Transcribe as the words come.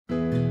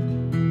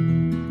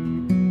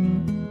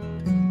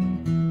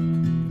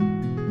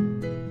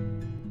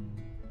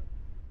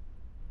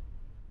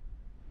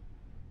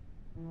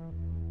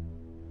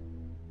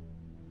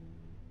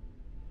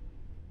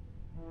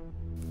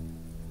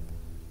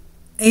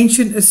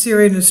ancient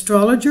Assyrian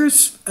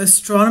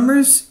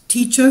astronomers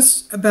teach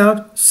us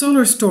about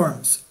solar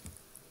storms.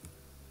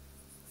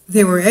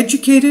 They were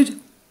educated,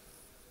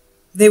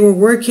 they were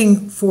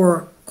working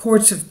for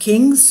courts of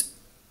kings,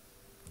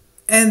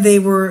 and they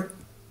were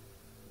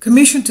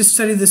commissioned to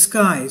study the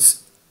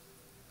skies,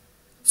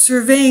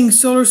 surveying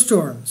solar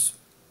storms.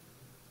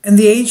 And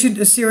the ancient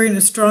Assyrian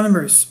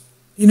astronomers,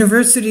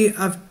 University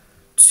of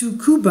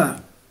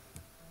Tsukuba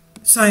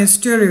Science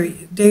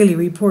Daily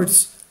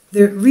reports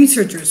the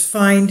researchers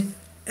find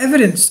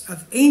evidence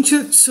of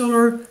ancient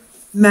solar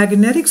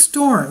magnetic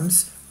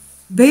storms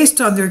based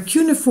on their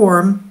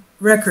cuneiform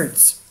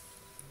records,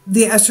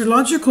 the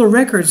astrological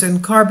records,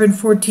 and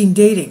carbon-14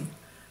 dating.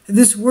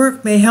 This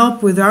work may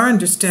help with our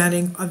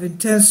understanding of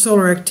intense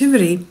solar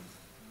activity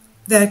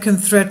that can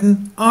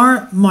threaten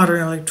our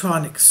modern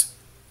electronics.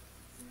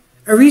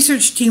 A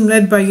research team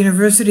led by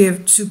University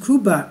of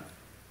Tsukuba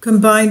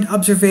combined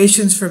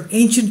observations from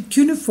ancient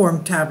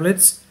cuneiform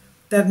tablets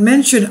that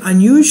mention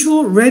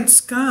unusual red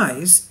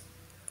skies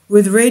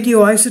with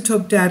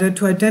radioisotope data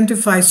to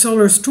identify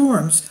solar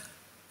storms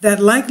that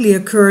likely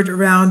occurred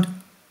around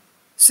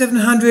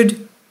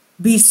 700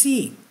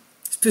 BC,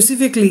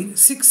 specifically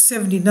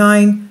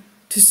 679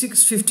 to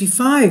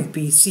 655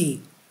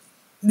 BC.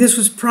 This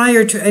was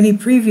prior to any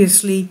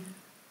previously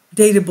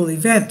datable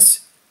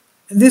events,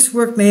 and this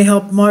work may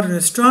help modern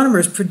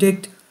astronomers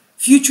predict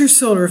future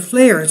solar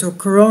flares or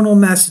coronal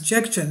mass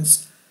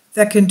ejections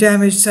that can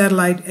damage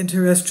satellite and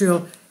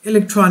terrestrial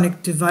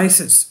electronic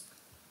devices.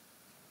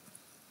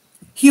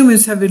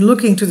 Humans have been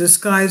looking to the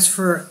skies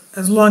for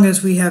as long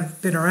as we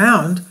have been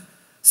around.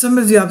 Some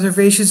of the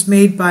observations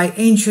made by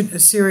ancient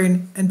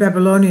Assyrian and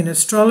Babylonian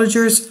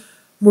astrologers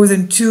more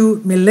than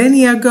 2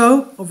 millennia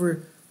ago,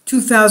 over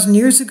 2,000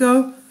 years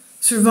ago,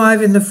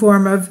 survive in the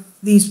form of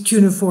these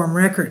cuneiform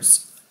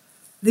records.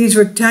 These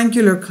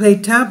rectangular clay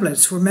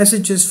tablets were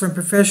messages from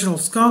professional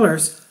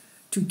scholars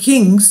to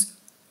kings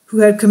who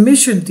had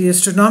commissioned the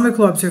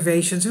astronomical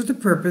observations with the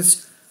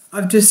purpose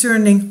of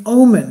discerning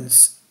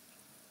omens,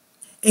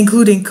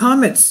 including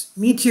comets,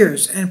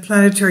 meteors, and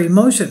planetary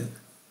motion.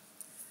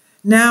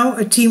 Now,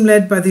 a team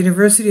led by the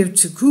University of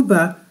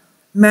Tsukuba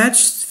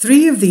matched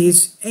 3 of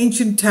these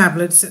ancient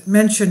tablets that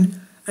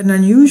mention an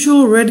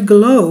unusual red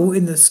glow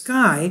in the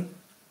sky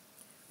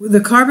with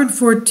the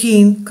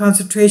carbon-14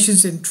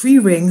 concentrations in tree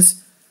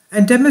rings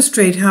and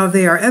demonstrate how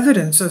they are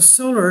evidence of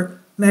solar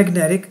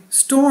magnetic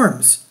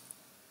storms.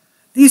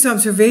 These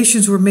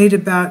observations were made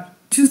about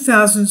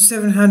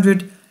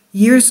 2,700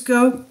 years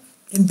ago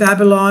in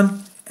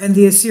Babylon and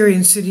the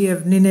Assyrian city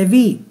of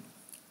Nineveh,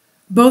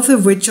 both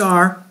of which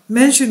are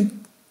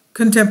mentioned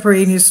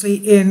contemporaneously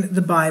in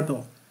the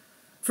Bible.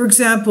 For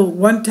example,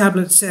 one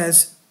tablet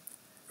says,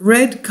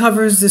 "Red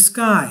covers the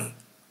sky."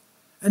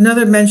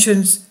 Another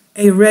mentions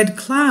a red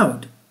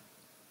cloud.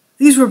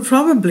 These were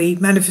probably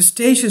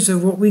manifestations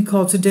of what we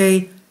call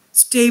today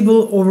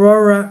stable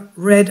aurora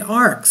red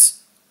arcs,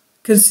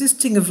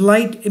 consisting of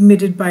light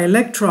emitted by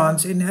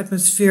electrons in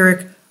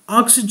atmospheric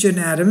oxygen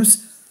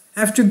atoms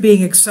after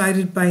being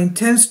excited by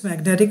intense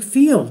magnetic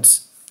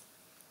fields.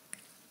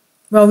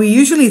 While we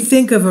usually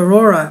think of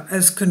aurora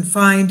as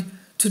confined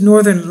to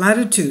northern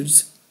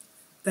latitudes,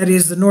 that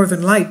is, the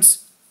northern lights,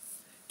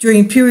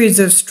 during periods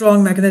of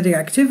strong magnetic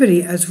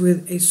activity, as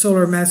with a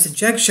solar mass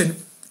ejection,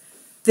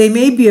 they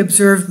may be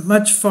observed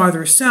much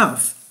farther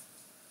south.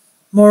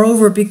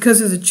 Moreover,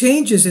 because of the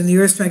changes in the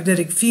Earth's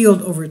magnetic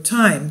field over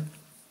time,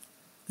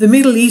 the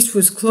Middle East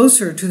was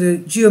closer to the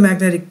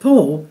geomagnetic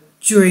pole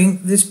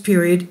during this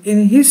period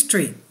in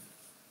history.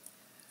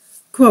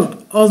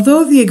 Quote,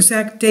 "Although the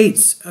exact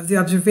dates of the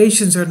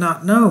observations are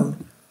not known,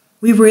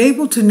 we were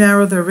able to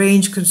narrow the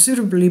range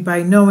considerably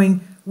by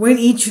knowing when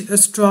each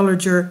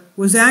astrologer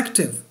was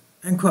active,"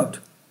 unquote.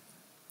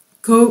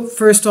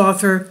 Co-first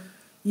author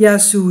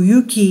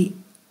Yasuyuki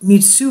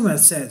Mitsuma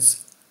says,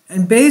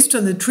 and based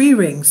on the tree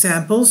ring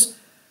samples,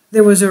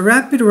 there was a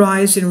rapid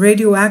rise in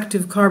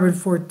radioactive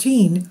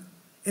carbon-14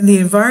 in the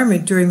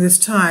environment during this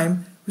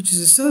time, which is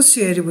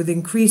associated with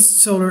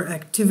increased solar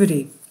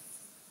activity.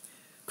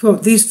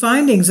 Quote, "These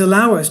findings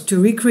allow us to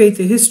recreate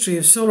the history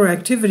of solar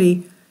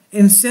activity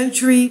in a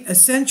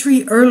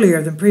century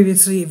earlier than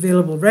previously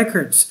available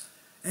records,"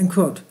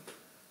 unquote.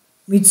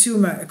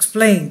 Mitsuma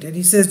explained, and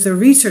he says the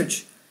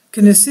research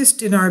can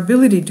assist in our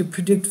ability to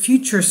predict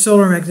future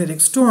solar magnetic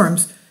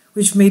storms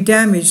which may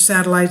damage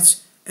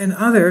satellites and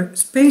other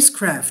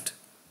spacecraft.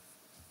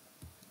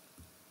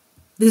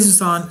 This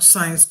is on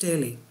Science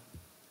Daily.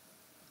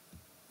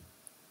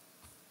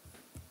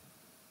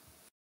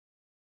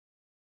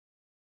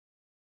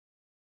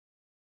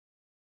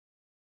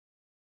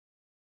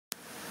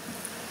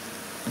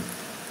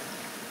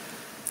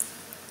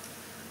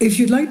 If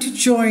you'd like to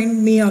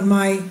join me on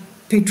my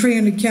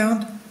Patreon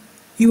account,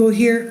 you will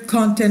hear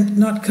content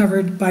not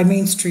covered by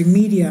mainstream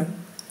media.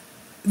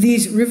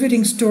 These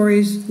riveting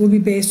stories will be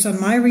based on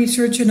my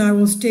research, and I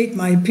will state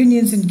my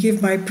opinions and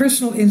give my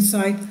personal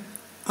insight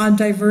on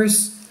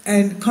diverse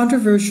and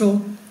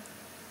controversial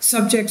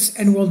subjects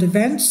and world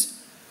events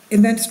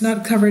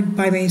not covered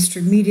by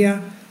mainstream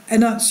media,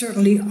 and not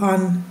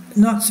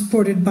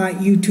supported by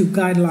YouTube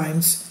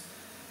guidelines.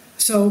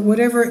 So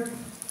whatever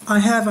I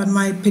have on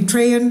my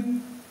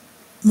Patreon,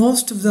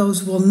 most of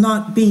those will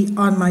not be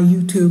on my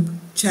YouTube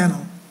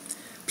channel.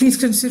 Please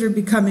consider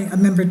becoming a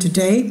member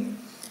today.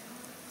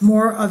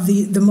 More of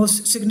the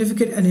most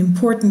significant and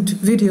important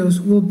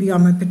videos will be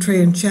on my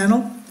Patreon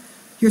channel.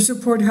 Your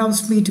support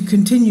helps me to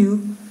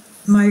continue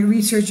my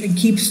research and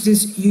keeps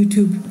this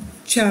YouTube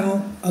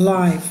channel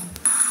alive.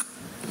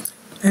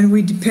 And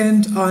we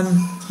depend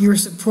on your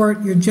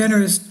support, your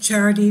generous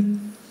charity,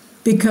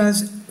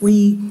 because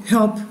we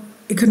help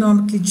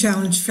economically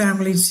challenged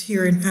families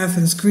here in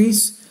Athens,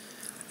 Greece,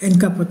 in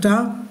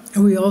Kapota,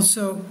 and we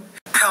also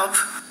help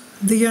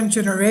the young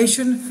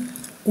generation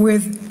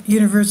with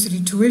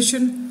university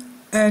tuition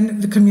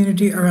and the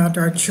community around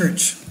our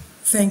church.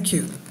 Thank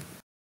you.